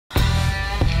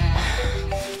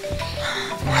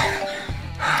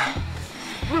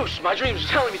Loose, my dreams are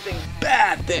telling me things.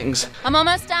 Bad things. I'm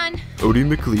almost done. Odie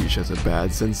McLeish has a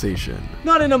bad sensation.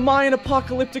 Not in a Mayan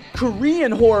apocalyptic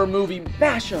Korean horror movie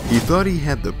mashup. He thought he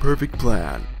had the perfect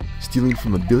plan, stealing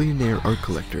from a billionaire art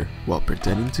collector while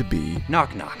pretending to be...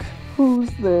 Knock knock. Who's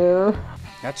there?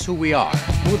 That's who we are.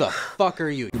 Who the fuck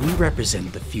are you? We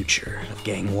represent the future of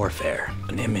gang warfare,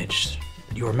 an image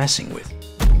that you are messing with.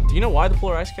 Do you know why the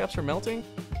polar ice caps are melting?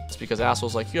 It's because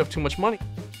assholes like you have too much money.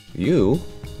 You,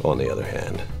 on the other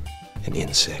hand, an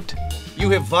insect. You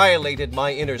have violated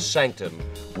my inner sanctum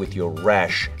with your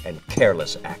rash and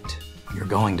careless act. You're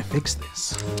going to fix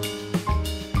this.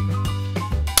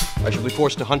 I shall be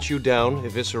forced to hunt you down,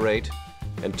 eviscerate,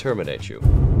 and terminate you.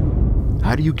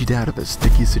 How do you get out of a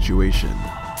sticky situation?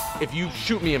 If you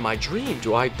shoot me in my dream,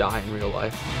 do I die in real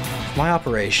life? If my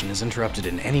operation is interrupted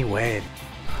in any way,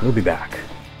 we'll be back.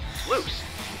 Loose.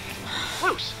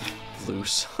 Loose.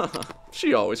 Loose.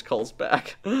 She always calls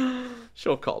back.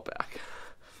 She'll call back.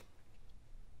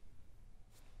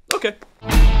 Okay.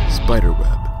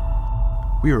 Spiderweb.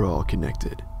 We are all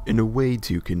connected. In a way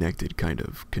too connected kind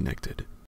of connected.